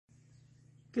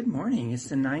Good morning. It's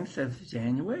the 9th of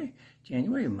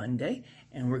January, Monday,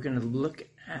 and we're going to look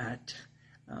at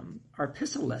our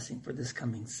epistle lesson for this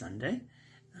coming Sunday,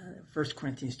 1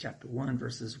 Corinthians chapter 1,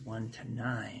 verses 1 to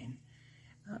 9.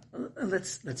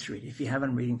 Let's read it. If you have,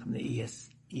 I'm reading from the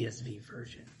ESV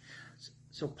version.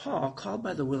 So Paul, called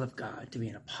by the will of God to be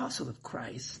an apostle of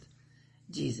Christ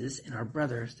Jesus and our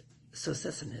brother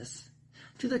Sosthenes,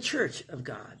 to the church of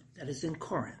God that is in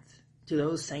Corinth, to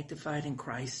those sanctified in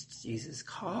Christ Jesus,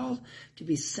 called to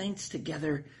be saints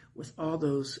together with all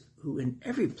those who in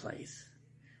every place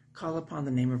call upon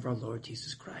the name of our Lord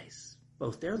Jesus Christ,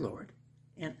 both their Lord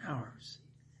and ours.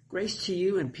 Grace to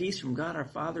you and peace from God our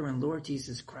Father and Lord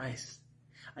Jesus Christ.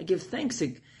 I give thanks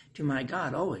to my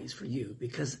God always for you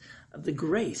because of the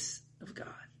grace of God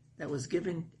that was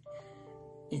given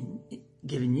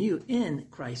you in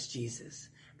Christ Jesus,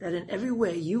 that in every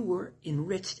way you were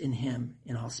enriched in him,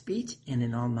 in all speech and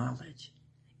in all knowledge,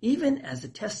 even as the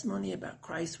testimony about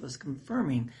Christ was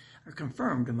confirmed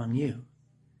among you,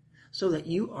 so that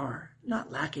you are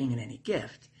not lacking in any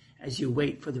gift as you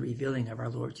wait for the revealing of our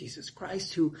Lord Jesus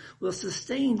Christ, who will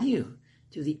sustain you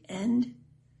to the end,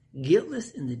 guiltless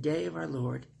in the day of our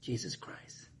Lord Jesus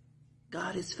Christ.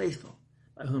 God is faithful,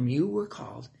 by whom you were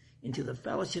called into the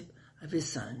fellowship of his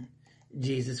Son,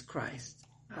 Jesus Christ,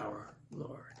 our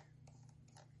Lord.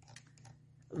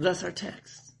 Thus our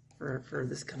text for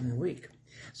this coming week.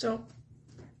 So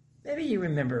maybe you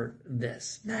remember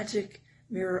this. Magic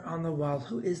mirror on the wall,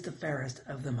 who is the fairest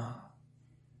of them all?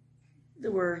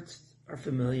 The words are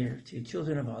familiar to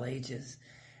children of all ages.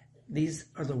 These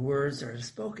are the words that are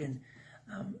spoken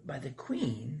by the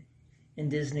Queen in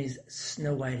Disney's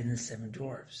Snow White and the Seven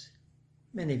Dwarfs.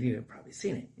 Many of you have probably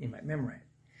seen it. You might memorize it.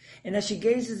 And as she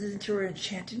gazes into her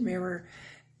enchanted mirror,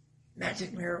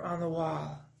 magic mirror on the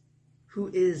wall, who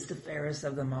is the fairest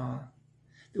of them all?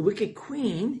 The wicked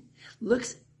queen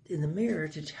looks in the mirror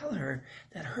to tell her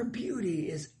that her beauty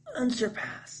is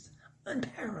unsurpassed,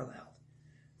 unparalleled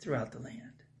throughout the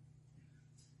land.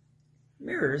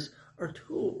 Mirrors are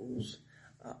tools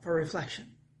for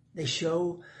reflection. They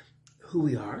show who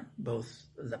we are, both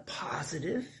the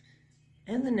positive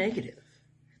and the negative.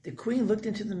 The queen looked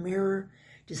into the mirror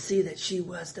to see that she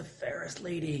was the fairest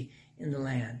lady in the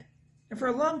land. And for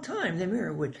a long time, the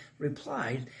mirror would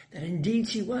reply that indeed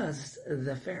she was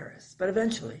the fairest. But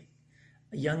eventually,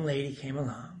 a young lady came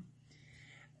along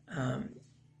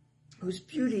whose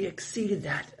beauty exceeded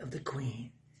that of the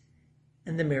queen,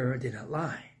 and the mirror did not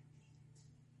lie.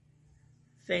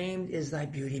 Famed is thy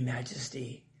beauty,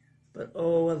 majesty, but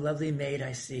oh, a lovely maid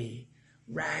I see.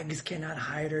 Rags cannot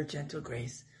hide her gentle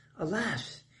grace.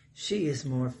 Alas, she is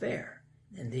more fair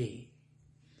than thee.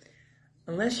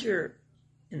 Unless you're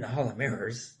in the Hall of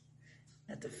Mirrors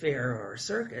at the fair or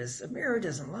circus, a mirror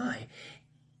doesn't lie.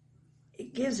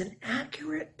 It gives an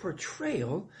accurate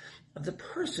portrayal of the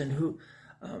person who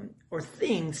or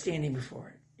thing standing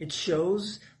before it. It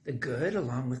shows the good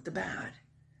along with the bad.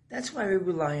 That's why we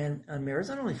rely on mirrors,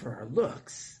 not only for our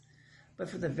looks, but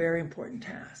for the very important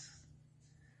tasks.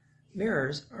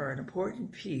 Mirrors are an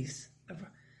important piece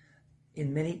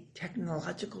in many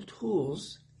technological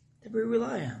tools that we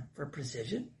rely on for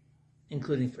precision,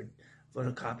 including for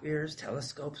photocopiers,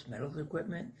 telescopes, medical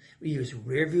equipment. We use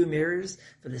rear view mirrors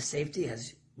for the safety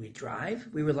as we drive.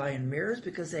 We rely on mirrors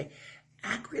because they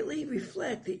accurately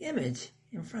reflect the image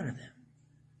in front of them.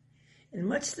 In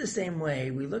much the same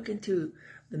way, we look into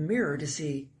the mirror to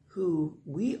see who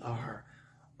we are,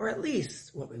 or at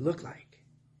least what we look like.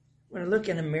 When I look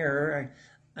in a mirror,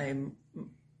 I'm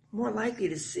more likely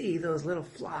to see those little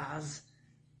flaws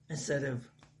instead of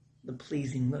the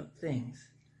pleasing things.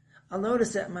 I'll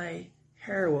notice that my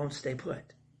hair won't stay put,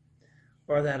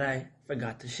 or that I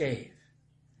forgot to shave.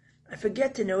 I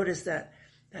forget to notice that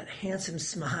handsome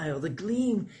smile, the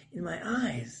gleam in my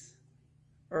eyes,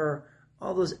 or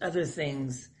all those other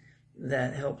things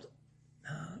that helped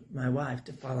my wife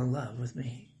to fall in love with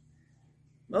me.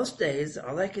 Most days,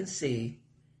 all I can see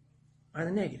are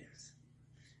the negatives.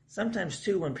 Sometimes,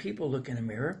 too, when people look in a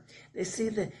mirror, they see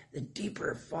the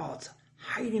deeper faults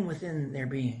hiding within their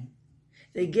being.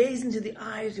 They gaze into the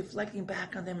eyes reflecting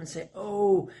back on them and say,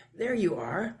 oh, there you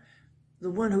are, the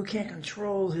one who can't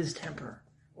control his temper.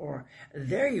 Or,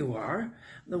 there you are,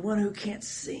 the one who can't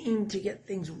seem to get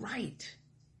things right.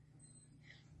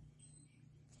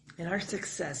 In our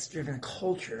success-driven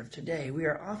culture of today, we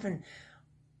are often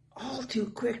all too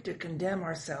quick to condemn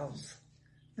ourselves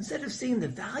instead of seeing the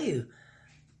value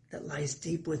that lies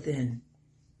deep within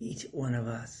each one of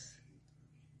us.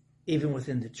 Even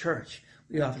within the church,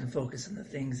 we often focus on the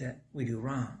things that we do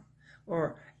wrong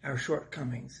or our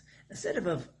shortcomings instead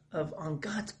of on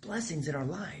God's blessings in our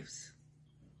lives.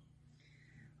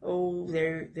 so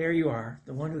there you are,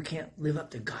 the one who can't live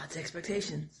up to God's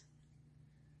expectations.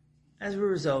 As a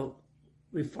result,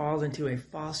 we fall into a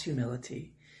false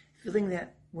humility, feeling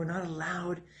that we're not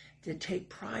allowed to take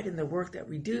pride in the work that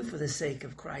we do for the sake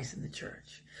of Christ and the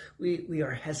church. We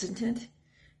are hesitant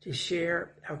to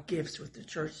share our gifts with the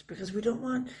church because we don't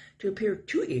want to appear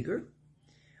too eager,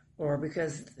 or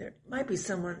because there might be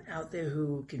someone out there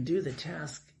who can do the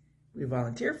task we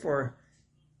volunteer for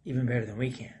even better than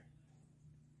we can.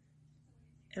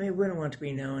 And we wouldn't want to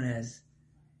be known as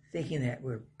thinking that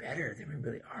we're better than we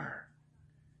really are.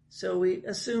 So we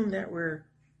assume that we're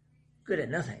good at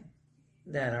nothing,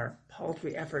 that our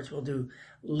paltry efforts will do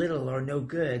little or no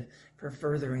good for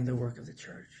furthering the work of the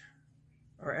church.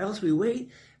 Or else we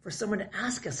wait for someone to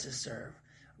ask us to serve,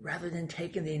 rather than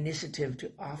taking the initiative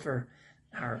to offer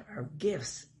our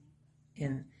gifts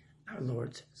in our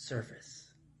Lord's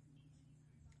service.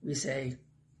 We say,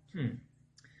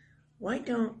 why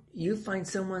don't you find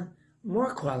someone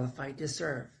more qualified to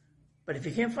serve? But if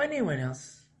you can't find anyone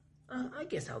else, I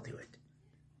guess I'll do it.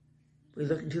 We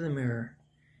look into the mirror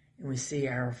and we see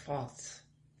our faults,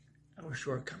 our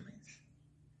shortcomings,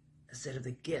 instead of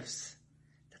the gifts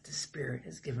that the Spirit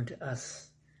has given to us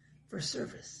for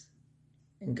service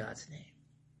in God's name.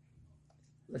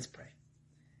 Let's pray.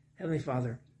 Heavenly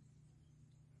Father,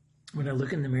 when I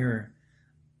look in the mirror,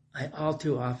 I all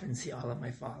too often see all of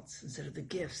my faults instead of the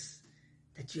gifts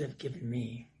that you have given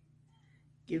me.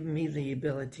 Give me the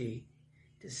ability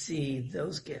to see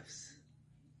those gifts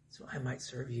so I might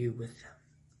serve you with them.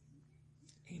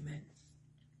 Amen.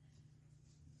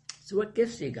 So what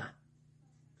gifts do you got?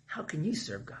 How can you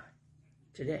serve God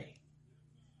today,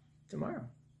 tomorrow?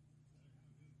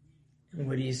 And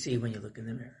what do you see when you look in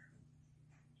the mirror?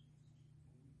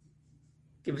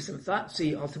 Give us some thought. See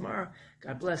you all tomorrow.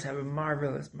 God bless. Have a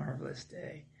marvelous, marvelous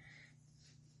day.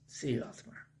 See you all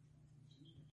tomorrow.